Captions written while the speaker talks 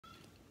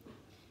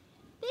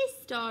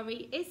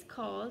story is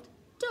called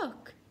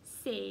Duck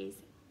Says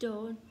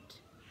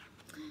Don't.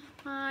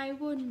 I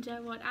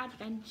wonder what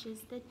adventures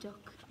the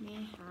duck may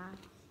have.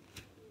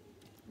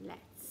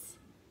 Let's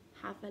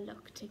have a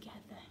look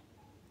together.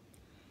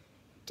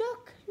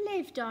 Duck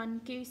lived on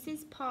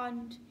Goose's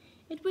pond.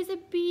 It was a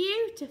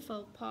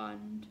beautiful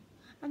pond,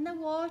 and the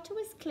water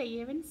was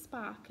clear and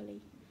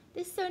sparkly.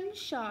 The sun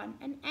shone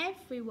and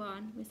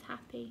everyone was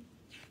happy.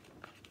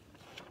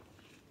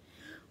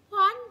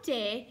 One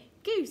day,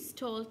 Goose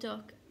told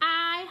Duck,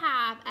 "I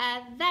have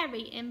a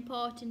very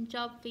important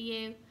job for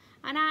you,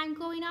 and I'm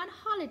going on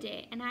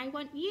holiday and I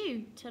want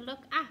you to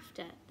look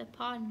after the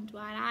pond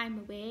while I'm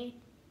away."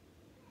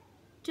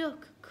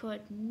 Duck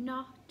could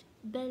not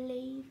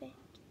believe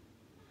it.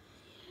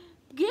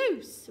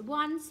 "Goose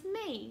wants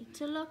me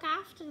to look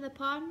after the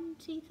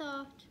pond," he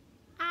thought.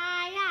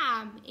 "I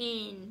am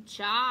in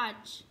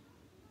charge."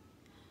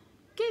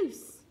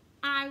 "Goose,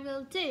 I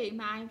will do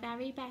my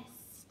very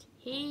best,"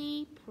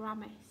 he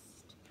promised.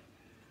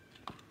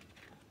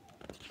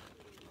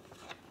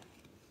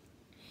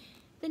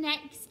 The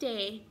next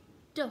day,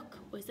 Duck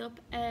was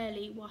up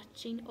early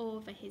watching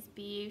over his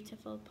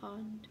beautiful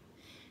pond,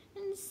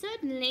 and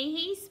suddenly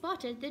he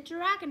spotted the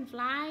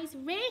dragonflies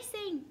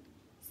racing.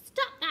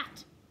 "Stop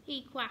that,"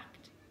 he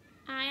quacked.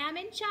 "I am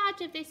in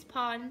charge of this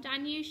pond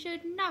and you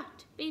should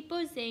not be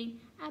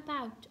buzzing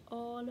about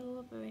all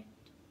over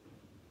it."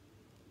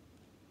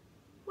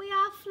 "We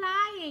are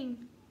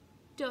flying,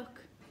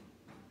 Duck,"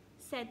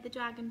 said the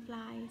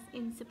dragonflies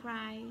in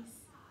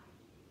surprise.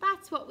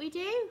 "That's what we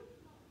do."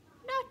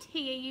 "Not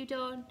here you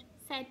don't,"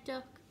 said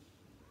Duck.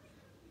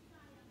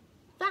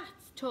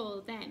 That's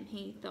told them,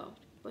 he thought,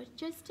 but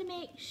just to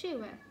make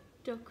sure,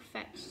 Duck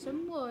fetched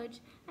some wood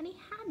and he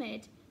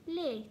hammered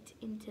late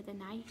into the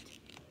night.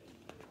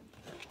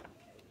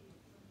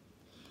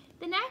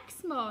 The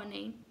next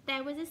morning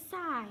there was a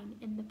sign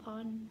in the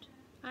pond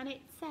and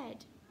it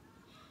said,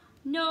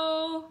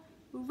 "No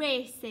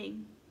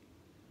racing,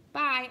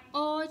 by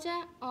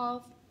order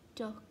of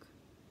Duck,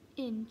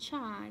 in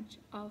charge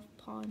of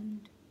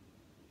pond."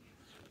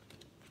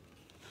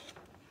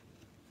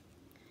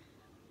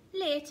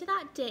 Later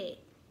that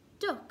day,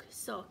 Duck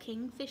saw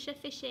Kingfisher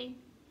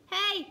fishing.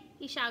 "Hey,"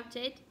 he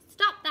shouted,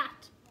 "stop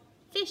that!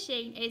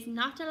 Fishing is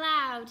not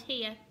allowed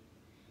here."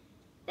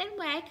 "Then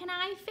where can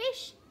I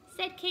fish?"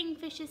 said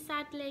Kingfisher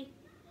sadly.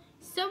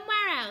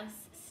 "Somewhere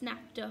else,"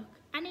 snapped Duck,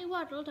 and he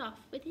waddled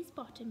off with his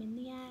bottom in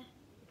the air.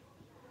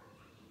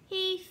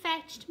 He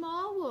fetched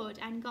more wood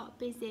and got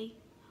busy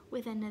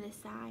with another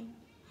sign.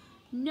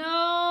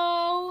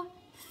 "No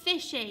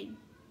fishing.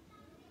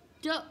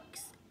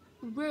 Ducks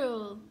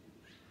rule.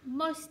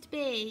 Must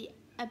be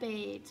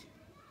obeyed."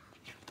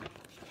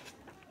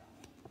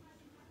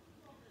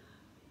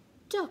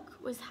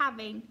 Duck was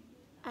having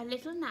a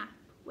little nap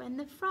when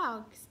the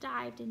frogs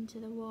dived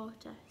into the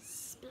water.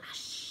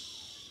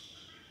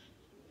 Splash!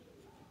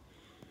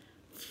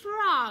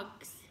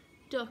 "Frogs,"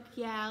 Duck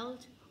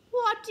yelled,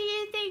 "what do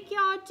you think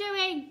you're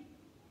doing?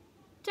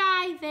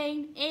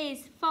 Diving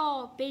is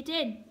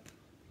forbidden."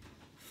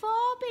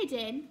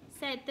 "Forbidden?"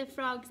 said the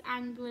frogs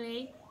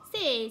angrily.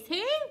 "Says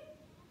who?"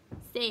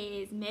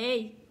 "Says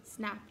me,"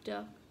 snapped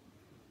Duck.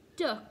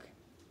 "Duck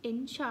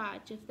in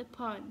charge of the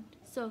pond,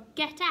 so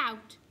get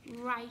out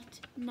right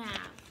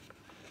now."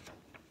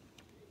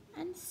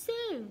 And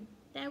soon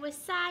there were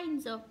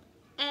signs up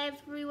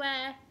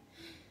everywhere.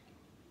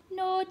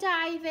 No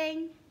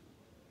diving,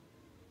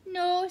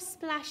 no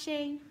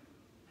splashing,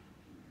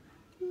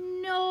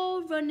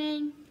 no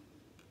running,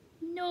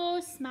 no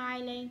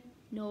smiling,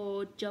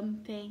 no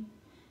jumping,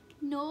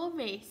 no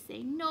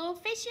racing, no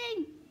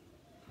fishing.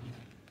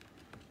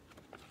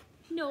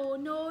 No,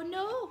 no,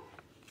 no.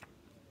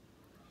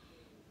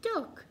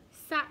 Duck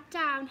sat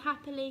down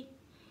happily.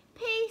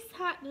 Peace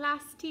at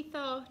last, he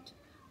thought,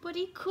 but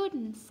he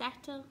couldn't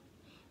settle.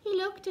 He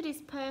looked at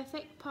his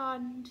perfect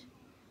pond.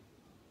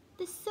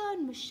 The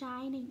sun was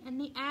shining and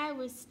the air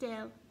was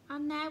still,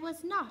 and there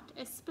was not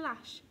a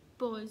splash,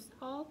 buzz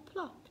or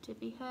plop to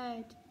be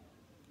heard.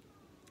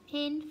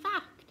 In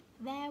fact,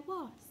 there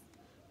was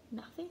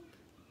nothing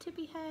to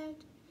be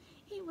heard.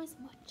 It was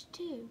much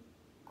too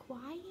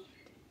quiet.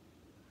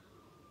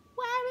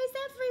 "Where is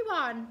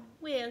everyone?"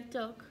 wailed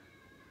Duck.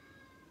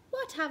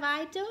 "What have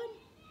I done?"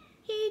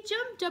 He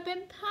jumped up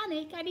in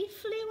panic and he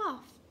flew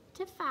off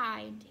to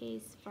find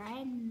his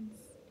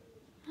friends.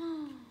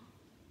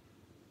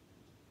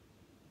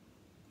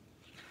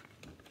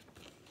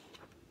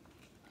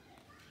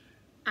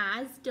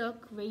 As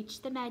Duck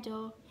reached the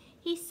meadow,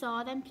 he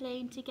saw them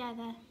playing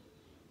together.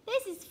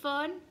 "This is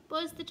fun,"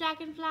 buzzed the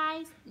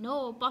dragonflies.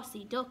 "No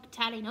bossy duck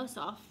telling us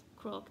off,"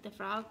 croaked the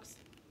frogs.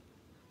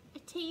 A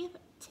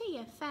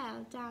tear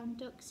fell down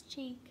Duck's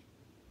cheek.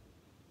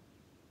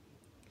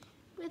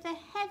 With a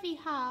heavy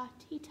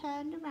heart he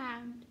turned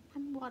around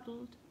and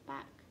waddled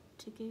back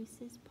to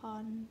Goose's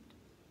pond.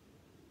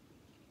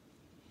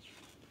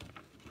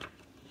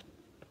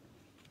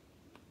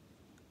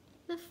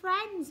 The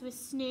friends were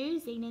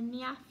snoozing in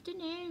the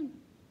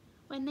afternoon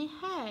when they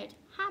heard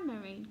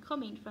hammering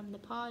coming from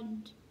the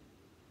pond.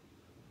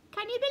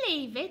 "Can you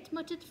believe it?"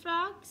 muttered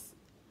Frogs.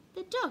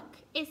 "The duck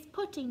is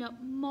putting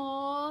up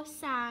more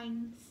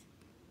signs."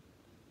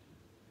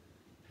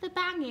 The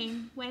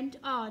banging went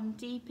on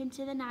deep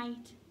into the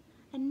night,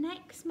 and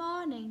next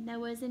morning there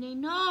was an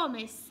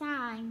enormous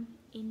sign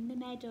in the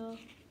meadow.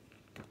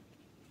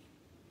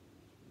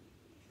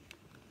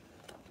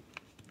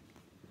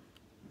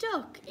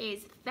 "Duck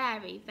is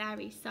very,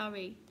 very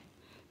sorry.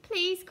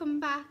 Please come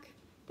back.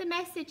 The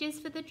message is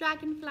for the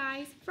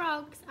dragonflies,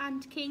 frogs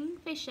and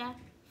Kingfisher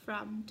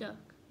from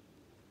Duck."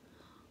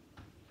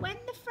 When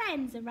the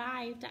friends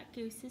arrived at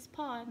Goose's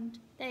pond,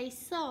 they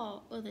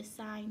saw other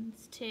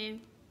signs too.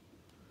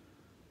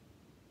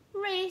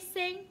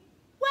 "Racing,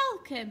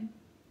 welcome.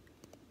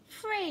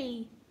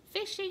 Free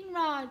fishing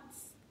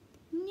rods.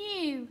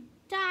 New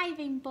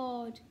diving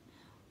board.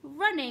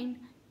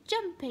 Running,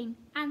 jumping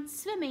and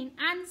swimming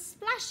and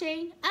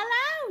splashing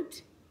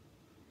allowed."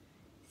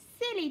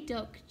 "Silly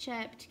duck,"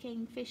 chirped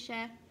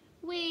Kingfisher,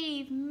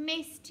 "we've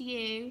missed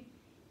you,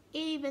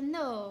 even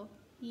though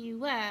you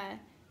were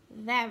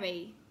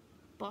very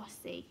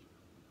bossy,"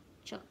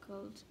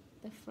 chuckled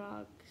the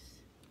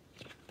frogs.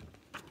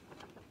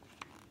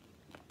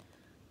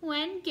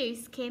 When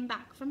Goose came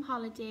back from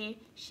holiday,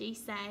 she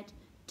said,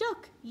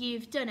 "Duck,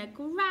 you've done a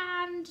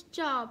grand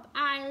job.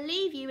 I'll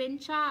leave you in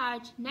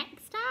charge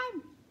next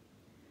time."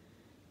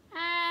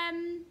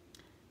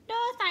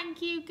 No thank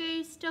you,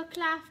 Goose," Duck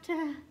laughed.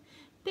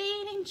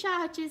 "Being in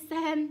charge is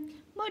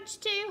much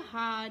too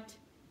hard."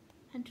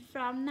 And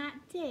from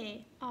that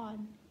day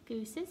on,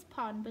 Goose's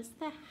pond was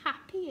the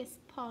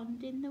happiest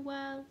pond in the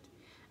world,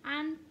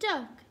 and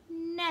Duck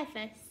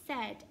never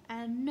said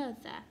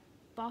another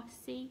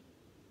bossy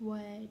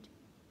word.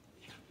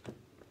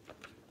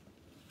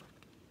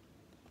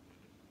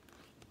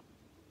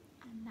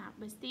 And that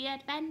was the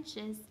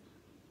adventures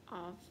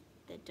of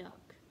the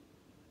duck.